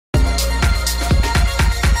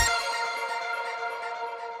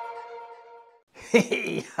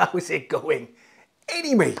Hey, how's it going?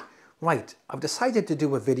 Anyway, right, I've decided to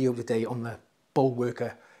do a video today on the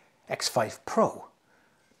Bullworker X5 Pro.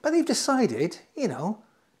 But they've decided,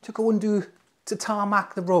 to go and to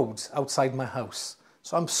tarmac the roads outside my house.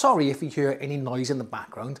 So I'm sorry if you hear any noise in the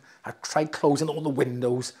background. I've tried closing all the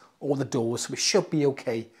windows, all the doors, so it should be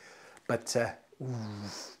okay. But,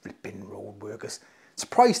 flipping road workers.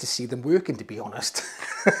 Surprised to see them working, to be honest.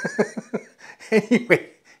 Anyway,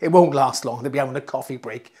 it won't last long. They'll be having a coffee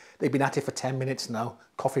break. They've been at it for 10 minutes now.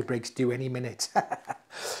 Coffee breaks due any minute.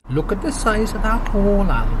 Look at the size of that hole,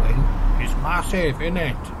 Alwyn. It's massive, isn't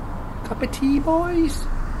it? Cup of tea, boys?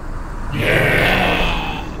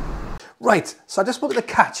 Yeah! Right, so I just wanted to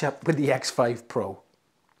catch up with the X5 Pro.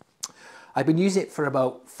 I've been using it for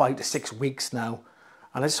about 5 to 6 weeks now,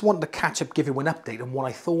 and I just wanted to catch up, give you an update on what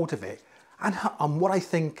I thought of it, and on what I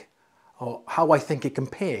think, or how I think it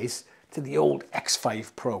compares to the old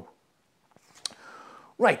X5 Pro.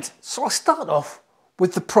 Right, so I'll start off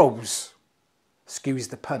with the pros. Excuse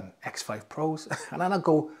the pun, X5 Pros, and then I'll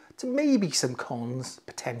go to maybe some cons,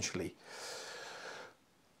 potentially.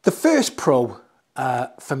 The first pro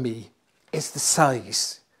for me is the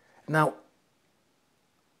size. Now,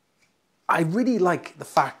 I really like the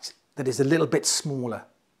fact that it's a little bit smaller.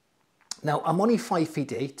 Now, I'm only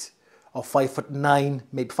 5'8", or 5'9",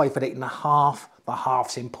 maybe 5'8.5". The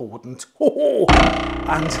half's important. Oh,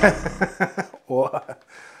 and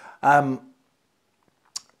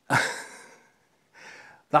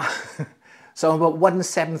so I'm about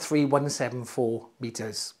 173, 174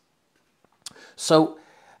 meters. So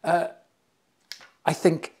I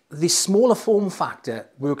think the smaller form factor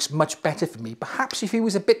works much better for me. Perhaps if he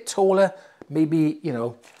was a bit taller, maybe,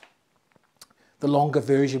 the longer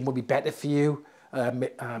version would be better for you.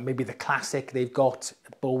 Maybe the classic they've got,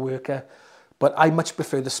 Bullworker. But I much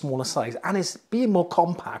prefer the smaller size, and it's being more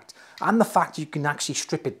compact, and the fact you can actually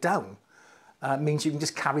strip it down means you can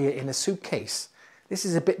just carry it in a suitcase. This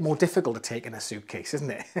is a bit more difficult to take in a suitcase,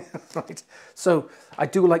 isn't it? Right. So I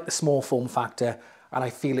do like the small form factor, and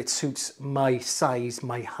I feel it suits my size,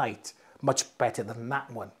 my height, much better than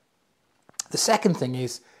that one. The second thing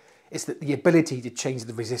is that the ability to change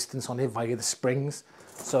the resistance on it via the springs.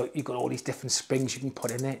 So you've got all these different springs you can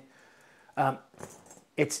put in it.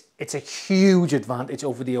 It's a huge advantage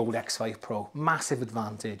over the old X5 Pro, massive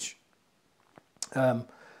advantage. The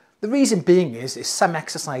reason being is some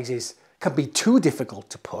exercises can be too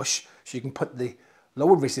difficult to push, so you can put the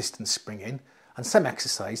lower resistance spring in, and some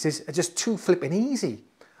exercises are just too flipping easy.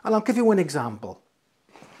 And I'll give you an example.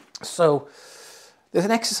 So there's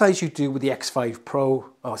an exercise you do with the X5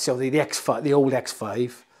 Pro, or sorry, the X5, the old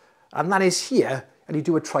X5, and that is here, and you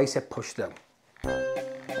do a tricep push down.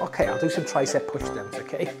 Okay, I'll do some tricep push downs,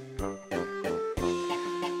 okay?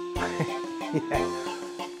 Yeah.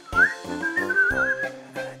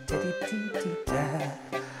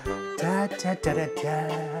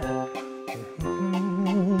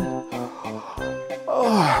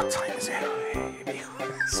 Oh, time is it.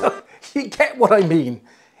 So you get what I mean.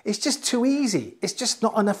 It's just too easy. It's just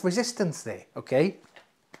not enough resistance there, okay?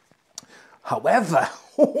 However,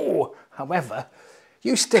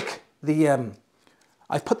 you stick the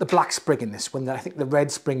I've put the black spring in this one. I think the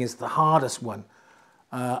red spring is the hardest one.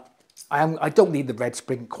 I don't need the red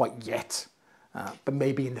spring quite yet, but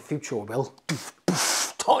maybe in the future I will.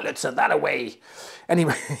 Toilets are that away.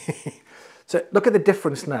 Anyway, so look at the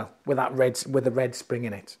difference now with the red spring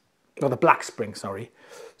in it, or the black spring, sorry.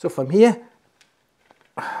 So from here,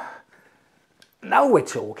 now we're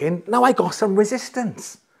talking. Now I got some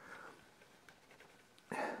resistance,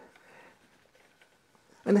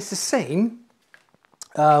 and it's the same.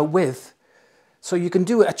 So you can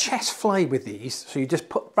do a chest fly with these. So you just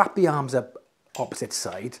wrap the arms up opposite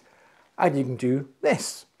side, and you can do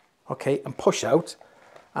this, okay, and push out,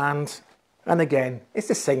 and again, it's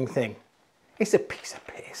the same thing. It's a piece of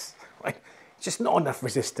piss, right? It's just not enough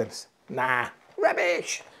resistance. Nah,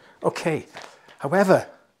 rubbish. Okay, however,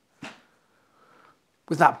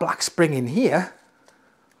 with that black spring in here,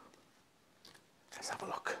 let's have a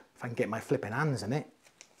look if I can get my flipping hands in it.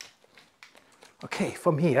 Okay,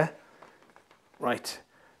 from here, right.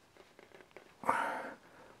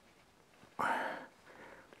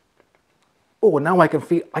 Oh, now I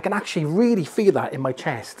can actually really feel that in my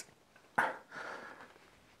chest.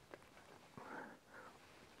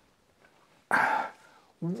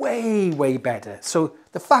 Way better. So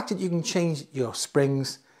the fact that you can change your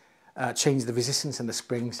springs, change the resistance in the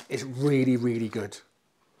springs is really good.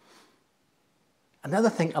 Another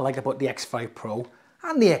thing I like about the X5 Pro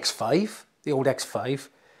and the X5, the old X5,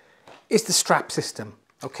 is the strap system.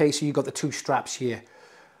 Okay, so you've got the two straps here.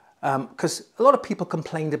 Because a lot of people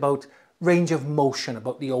complained about range of motion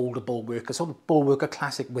about the older Bullworker, so Bullworker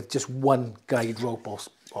Classic with just one guide rope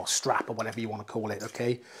or strap or whatever you want to call it,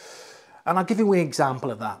 okay? And I'll give you an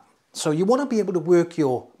example of that. So you want to be able to work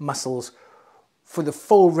your muscles for the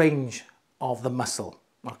full range of the muscle,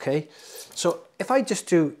 okay? So if I just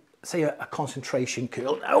do, say, a concentration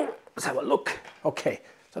curl now, let's have a look. Okay,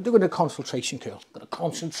 so I'm doing a concentration curl. I'm going to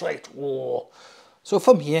concentrate. Whoa. So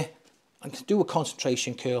from here, I can do a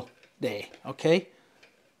concentration curl there, okay?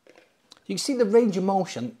 You can see the range of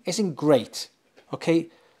motion isn't great, okay?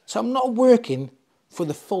 So I'm not working for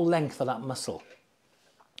the full length of that muscle.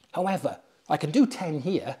 However, I can do 10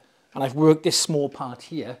 here, and I've worked this small part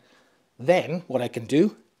here. Then what I can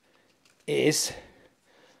do is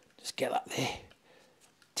just get that there.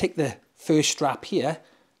 Take the first strap here.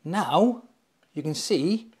 Now you can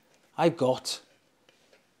see I've got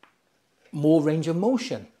more range of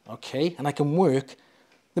motion, okay? And I can work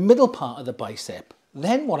the middle part of the bicep.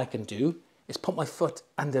 Then what I can do is put my foot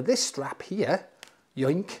under this strap here,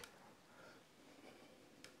 yoink.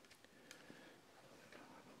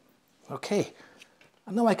 Okay,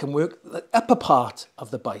 and now I can work the upper part of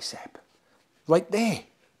the bicep, right there.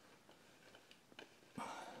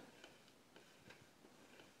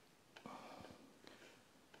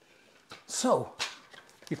 So,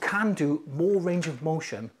 you can do more range of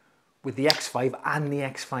motion with the X5 and the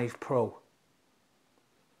X5 Pro.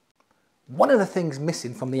 One of the things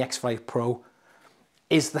missing from the X5 Pro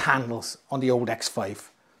is the handles on the old X5.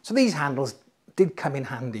 So these handles did come in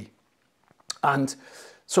handy. And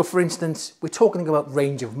so for instance, we're talking about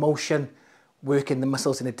range of motion, working the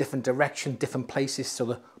muscles in a different direction, different places, so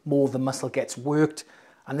the more the muscle gets worked.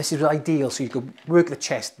 And this is ideal, so you could work the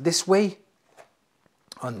chest this way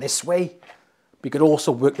and this way. But you could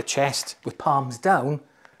also work the chest with palms down,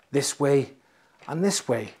 this way and this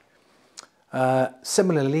way.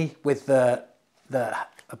 Similarly, with the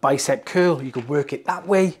bicep curl, you could work it that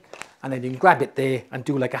way, and then you can grab it there and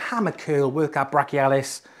do like a hammer curl, work our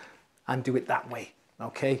brachialis, and do it that way,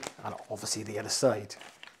 okay? And obviously the other side.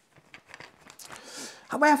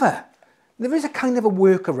 However, there is a kind of a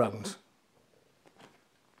workaround.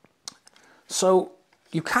 So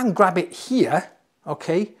you can grab it here,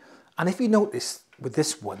 okay? And if you notice with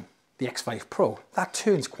this one, the X5 Pro, that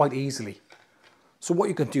turns quite easily. So what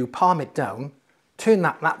you can do, palm it down, turn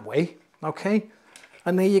that way, okay?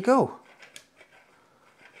 And there you go.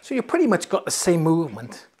 So you pretty much got the same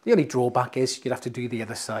movement. The only drawback is you'd have to do the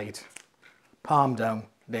other side. Palm down,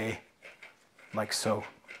 there, like so.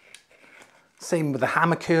 Same with the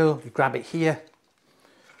hammer curl, you grab it here,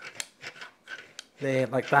 there,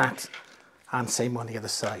 like that, and same on the other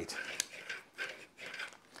side.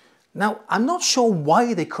 Now, I'm not sure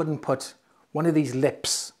why they couldn't put one of these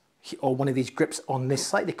lips or one of these grips on this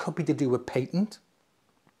side. It could be to do with patent.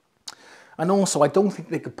 And also, I don't think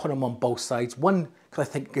they could put them on both sides. One, because I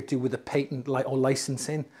think it could do with the patent or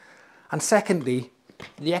licensing. And secondly,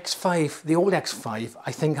 the X5, the old X5,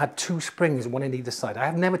 I think had 2 springs, one on either side. I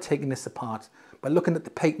have never taken this apart, but looking at the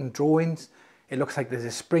patent drawings, it looks like there's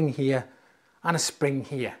a spring here and a spring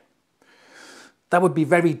here. That would be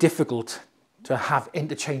very difficult to have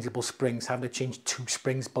interchangeable springs, having to change 2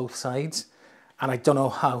 springs both sides. And I don't know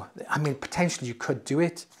how. I mean, potentially you could do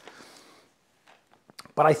it,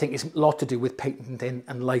 but I think it's a lot to do with patenting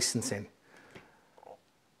and licensing.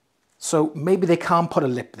 So maybe they can't put a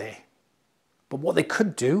lip there. But what they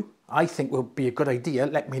could do, I think would be a good idea,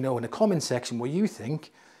 let me know in the comment section what you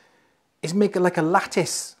think, is make it like a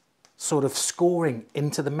lattice sort of scoring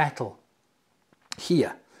into the metal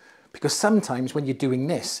here. Because sometimes when you're doing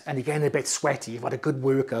this and you're getting a bit sweaty, you've had a good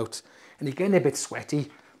workout and you're getting a bit sweaty,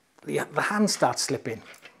 the hand starts slipping.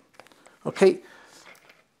 Okay,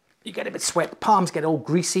 you get a bit sweat, palms get all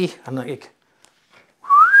greasy and like,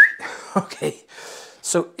 okay.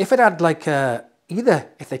 So if it had like either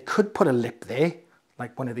if they could put a lip there,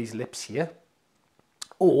 like one of these lips here,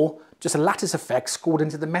 or just a lattice effect scored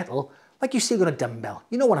into the metal, like you see on a dumbbell.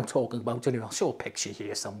 You know what I'm talking about, anyway. I'll show a picture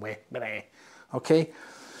here somewhere. Okay.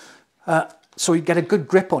 So you get a good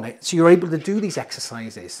grip on it, so you're able to do these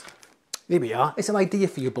exercises. There we are. It's an idea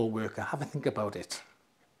for your Bullworker. Have a think about it.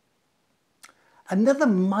 Another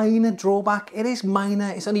minor drawback, it is minor,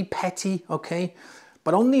 it's only petty, okay?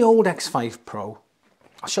 But on the old X5 Pro,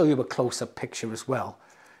 I'll show you a close-up picture as well.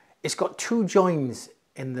 It's got 2 joins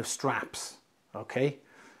in the straps, okay?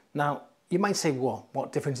 Now, you might say, well,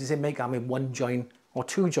 what difference does it make having 1 join or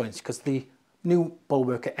 2 joints? Because the new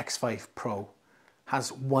Bullworker X5 Pro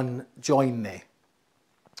has 1 join there.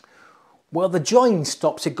 Well, the join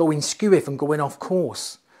stops it going skewy from going off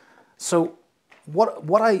course. So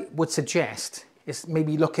what I would suggest is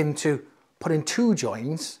maybe look into putting 2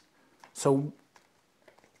 joins. So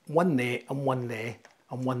one there and one there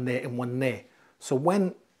and one there and one there. So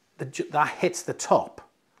when that hits the top,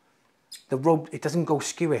 the rope, it doesn't go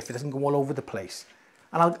skew if, it doesn't go all over the place.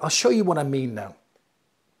 And I'll show you what I mean now.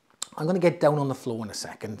 I'm going to get down on the floor in a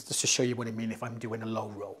second just to show you what I mean if I'm doing a low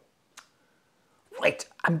row. Right,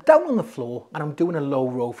 I'm down on the floor and I'm doing a low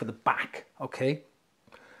row for the back, okay?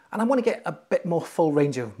 And I want to get a bit more full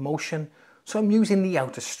range of motion, so I'm using the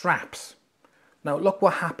outer straps. Now look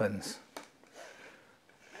what happens.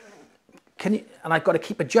 And I've got to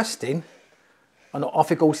keep adjusting, and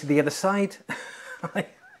off it goes to the other side.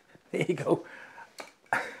 There you go.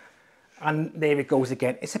 And there it goes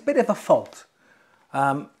again. It's a bit of a fault.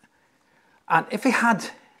 And if it had,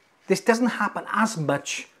 this doesn't happen as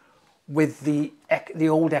much with the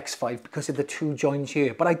old X5 because of the two joins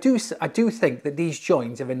here. But I do think that these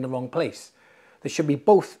joins are in the wrong place. They should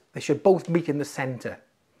both meet in the center.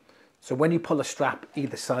 So when you pull a strap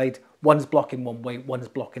either side, one's blocking one way, one's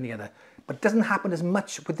blocking the other. But it doesn't happen as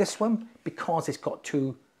much with this one because it's got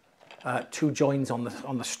two joins on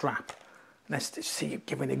the strap. Let's see,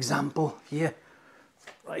 give an example here.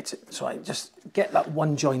 Right, so I just get that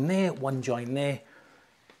one join there, one join there.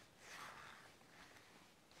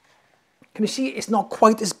 Can you see it's not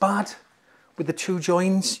quite as bad with the two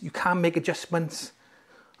joins? You can make adjustments.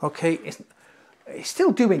 Okay, it's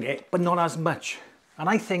still doing it, but not as much. And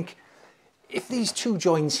I think if these two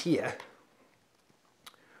joins here,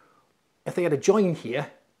 if they had a join here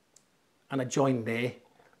and a join there,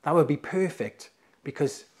 that would be perfect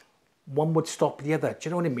because one would stop the other. Do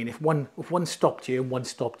you know what I mean? If one stopped here and one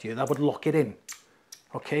stopped here, that would lock it in.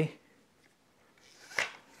 Okay.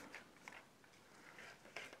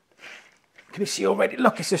 Can you see already?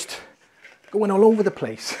 Look, it's just going all over the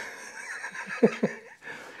place.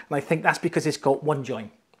 And I think that's because it's got one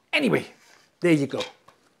join. Anyway, there you go.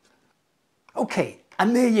 Okay,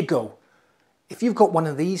 and there you go. If you've got one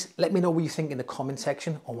of these, let me know what you think in the comment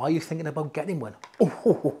section, or why you're thinking about getting one.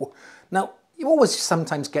 Oh. Now, you always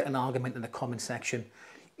sometimes get an argument in the comment section.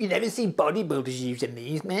 You never see bodybuilders using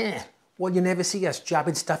these, meh. Well, you never see us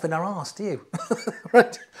jabbing stuff in our arse, do you?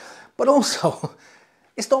 Right? But also,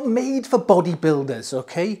 it's not made for bodybuilders,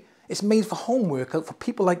 okay? It's made for home workout, for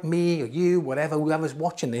people like me or you, whatever, whoever's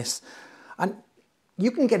watching this. And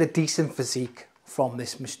you can get a decent physique from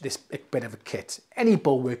this bit of a kit. Any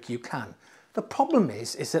bulwark you can. The problem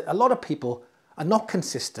is that a lot of people are not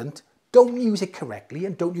consistent, don't use it correctly,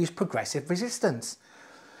 and don't use progressive resistance.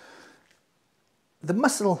 The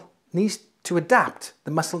muscle needs to adapt.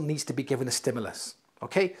 The muscle needs to be given a stimulus,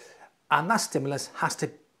 okay? And that stimulus has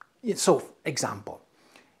to, so example,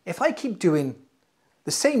 if I keep doing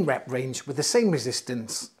the same rep range with the same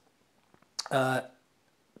resistance,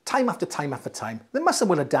 time after time after time, the muscle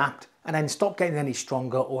will adapt and then stop getting any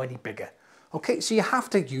stronger or any bigger. Okay, so you have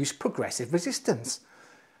to use progressive resistance.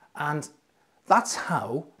 And that's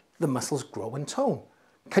how the muscles grow and tone.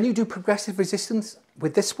 Can you do progressive resistance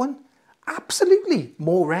with this one? Absolutely.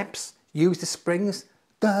 More reps, use the springs,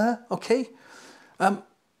 duh, okay?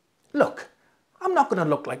 Look, I'm not going to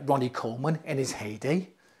look like Ronnie Coleman in his heyday.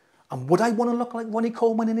 And would I want to look like Ronnie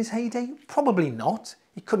Coleman in his heyday? Probably not.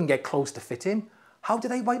 He couldn't get close to fit him. How do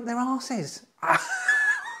they wipe their arses?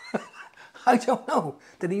 I don't know.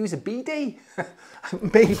 Did he use a BD?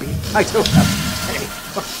 Maybe. I don't know.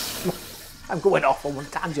 Anyway, I'm going off on one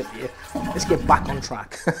tangent here. Let's get back on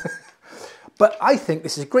track. But I think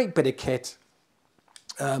this is a great bit of kit.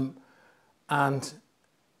 And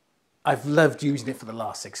I've loved using it for the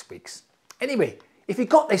last 6 weeks. Anyway, if you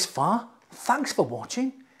got this far, thanks for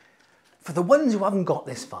watching. For the ones who haven't got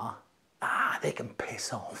this far, they can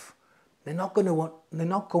piss off. They're not going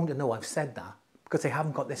to know I've said that because they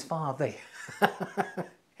haven't got this far, have they?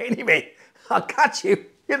 Anyway, I'll catch you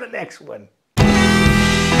in the next one.